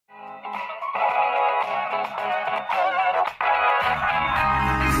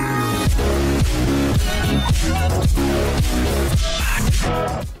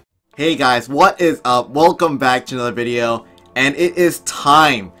Hey guys, what is up? Welcome back to another video, and it is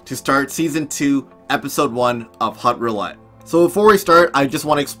time to start Season 2, Episode 1 of Hut Roulette. So before we start, I just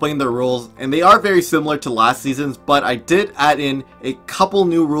want to explain the rules, and they are very similar to last season's, but I did add in a couple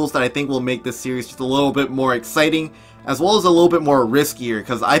new rules that I think will make this series just a little bit more exciting, as well as a little bit more riskier,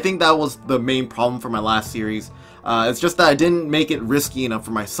 because I think that was the main problem for my last series. It's just that I didn't make it risky enough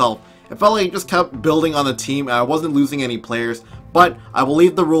for myself. It felt like I just kept building on the team, and I wasn't losing any players. But I will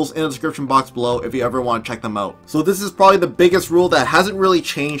leave the rules in the description box below if you ever want to check them out. So this is probably the biggest rule that hasn't really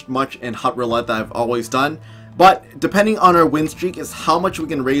changed much in Hut Roulette that I've always done. But depending on our win streak is how much we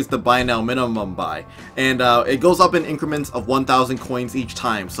can raise the buy now minimum by. And it goes up in increments of 1,000 coins each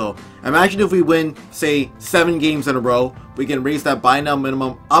time. So imagine if we win, say, 7 games in a row, we can raise that buy now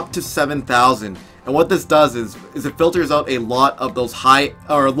minimum up to 7,000. And what this does is it filters out a lot of those high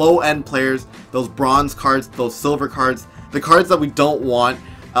or low end players, those bronze cards, those silver cards, the cards that we don't want,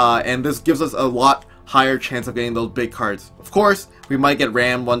 and this gives us a lot higher chance of getting those big cards. Of course, we might get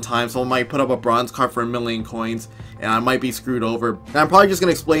rammed one time, someone might put up a bronze card for 1,000,000 coins, and I might be screwed over. And I'm probably just going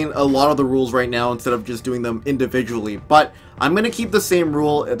to explain a lot of the rules right now instead of just doing them individually, but I'm going to keep the same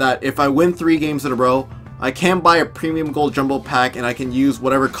rule that if I win 3 games in a row, I can buy a premium gold jumbo pack and I can use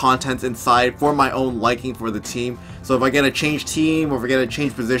whatever content's inside for my own liking for the team. So if I get a change team or if I get a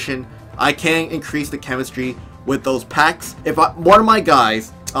change position, I can increase the chemistry with those packs. If one of my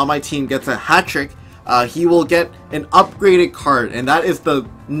guys on my team gets a hat trick, he will get an upgraded card, and that is the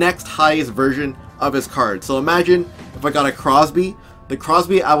next highest version of his card. So imagine if I got a Crosby. The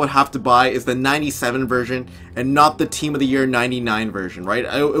Crosby I would have to buy is the 97 version and not the Team of the Year 99 version, right?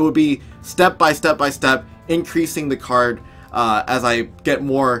 It would be step by step increasing the card as I get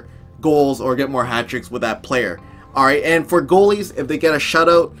more goals or get more hat tricks with that player. Alright, and for goalies, if they get a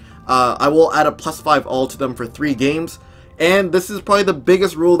shutout, I will add a +5 all to them for 3 games. And this is probably the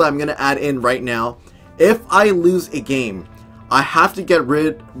biggest rule that I'm going to add in right now. If I lose a game, I have to get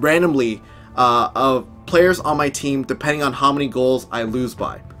rid randomly of players on my team depending on how many goals I lose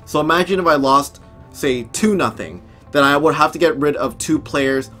by. So imagine if I lost, say, 2-0, then I would have to get rid of 2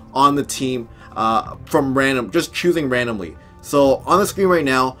 players on the team from random, just choosing randomly. So on the screen right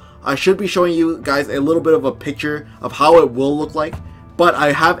now, I should be showing you guys a little bit of a picture of how it will look like. But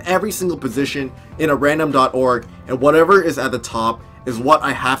I have every single position in a random.org, and whatever is at the top is what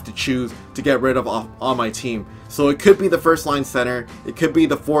I have to choose to get rid of on my team. So it could be the first line center, it could be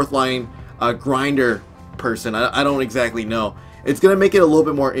the 4th line grinder person, I don't exactly know. It's going to make it a little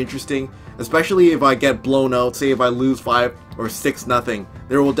bit more interesting, especially if I get blown out, say if I lose 5 or 6-0,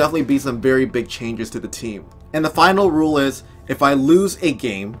 there will definitely be some very big changes to the team. And the final rule is, if I lose a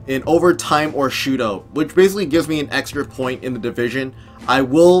game in overtime or shootout, which basically gives me an extra point in the division, I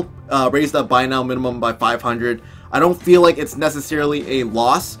will raise that buy now minimum by 500. I don't feel like it's necessarily a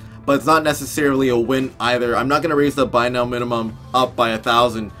loss, but it's not necessarily a win either. I'm not going to raise the buy now minimum up by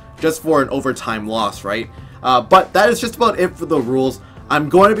 1,000 just for an overtime loss, right? But that is just about it for the rules. I'm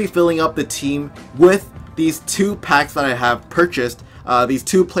going to be filling up the team with these 2 packs that I have purchased, these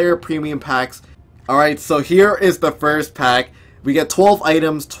 2 player premium packs. Alright, so here is the first pack. We get 12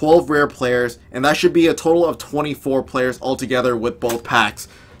 items, 12 rare players, and that should be a total of 24 players altogether with both packs.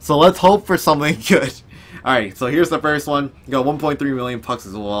 So let's hope for something good. Alright, so here's the first one. You got 1.3 million pucks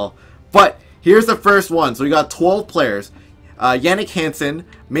as well. But here's the first one. So we got 12 players. Yannick Hansen,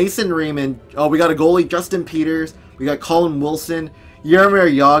 Mason Raymond. Oh, we got a goalie, Justin Peters. We got Colin Wilson,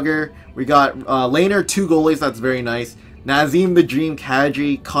 Jaromir Jagr. We got Lehner, 2 goalies. That's very nice. Nazem the Dream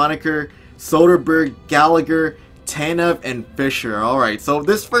Kadri, Conacher, Soderberg, Gallagher, Tanev, and Fisher. Alright, so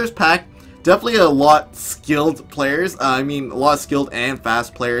this first pack, definitely a lot skilled players. I mean, a lot of skilled and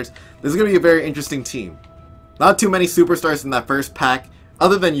fast players. This is going to be a very interesting team. Not too many superstars in that first pack,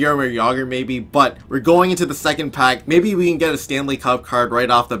 other than Jaromir Jagr maybe, but we're going into the second pack. Maybe we can get a Stanley Cup card right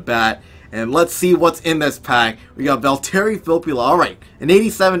off the bat. And let's see what's in this pack. We got Valtteri Filppula, alright, an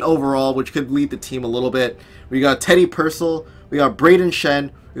 87 overall, which could lead the team a little bit. We got Teddy Purcell, we got Braden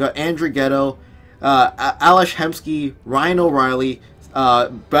Shen, we got Andrew Ghetto, Alex Hemsky, Ryan O'Reilly,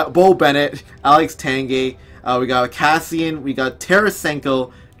 Bo Bennett, Alex Tanguay, we got Cassian, we got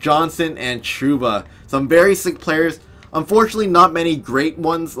Tarasenko, Johnson, and Trouba. Some very sick players. Unfortunately, not many great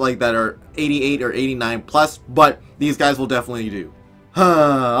ones like that are 88 or 89 plus, but these guys will definitely do.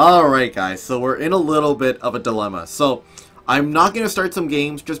 Alright guys, so we're in a little bit of a dilemma. So I'm not going to start some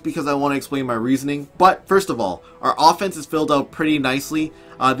games just because I want to explain my reasoning. But first of all, our offense is filled out pretty nicely.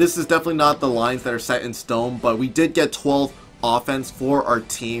 This is definitely not the lines that are set in stone, but we did get 12 offense for our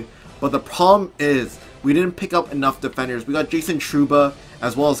team. But the problem is we didn't pick up enough defenders. We got Jason Trouba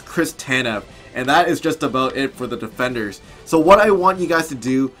as well as Chris Tanev. And that is just about it for the defenders. So what I want you guys to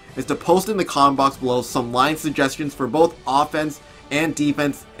do is to post in the comment box below some line suggestions for both offense and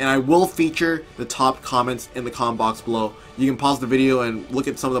defense, and I will feature the top comments in the comment box below. You can pause the video and look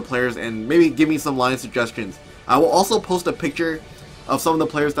at some of the players and maybe give me some line suggestions. I will also post a picture of some of the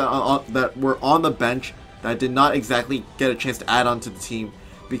players that were on the bench that did not exactly get a chance to add on to the team,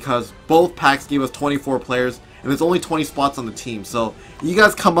 because both packs gave us 24 players and there's only 20 spots on the team. So you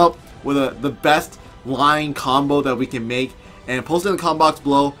guys come up with the best line combo that we can make and post it in the comment box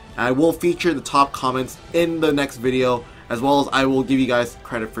below, and I will feature the top comments in the next video, as well as I will give you guys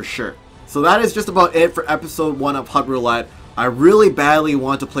credit for sure. So that is just about it for episode 1 of HUT Roulette. I really badly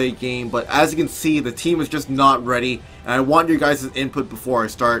want to play a game, but as you can see, the team is just not ready, and I want your guys' input before I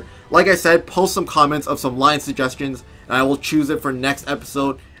start. Like I said, post some comments of some line suggestions, and I will choose it for next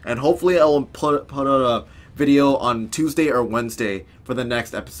episode, and hopefully I will put out a video on Tuesday or Wednesday for the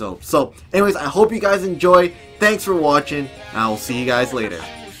next episode. So anyways, I hope you guys enjoy. Thanks for watching, and I will see you guys later.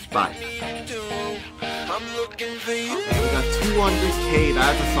 Bye. Okay, we got 200k.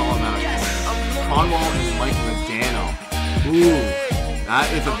 That's a solid amount. Conwell and Mike Medano. Ooh,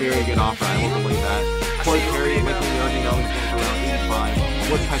 that is a very good offer. I will believe that.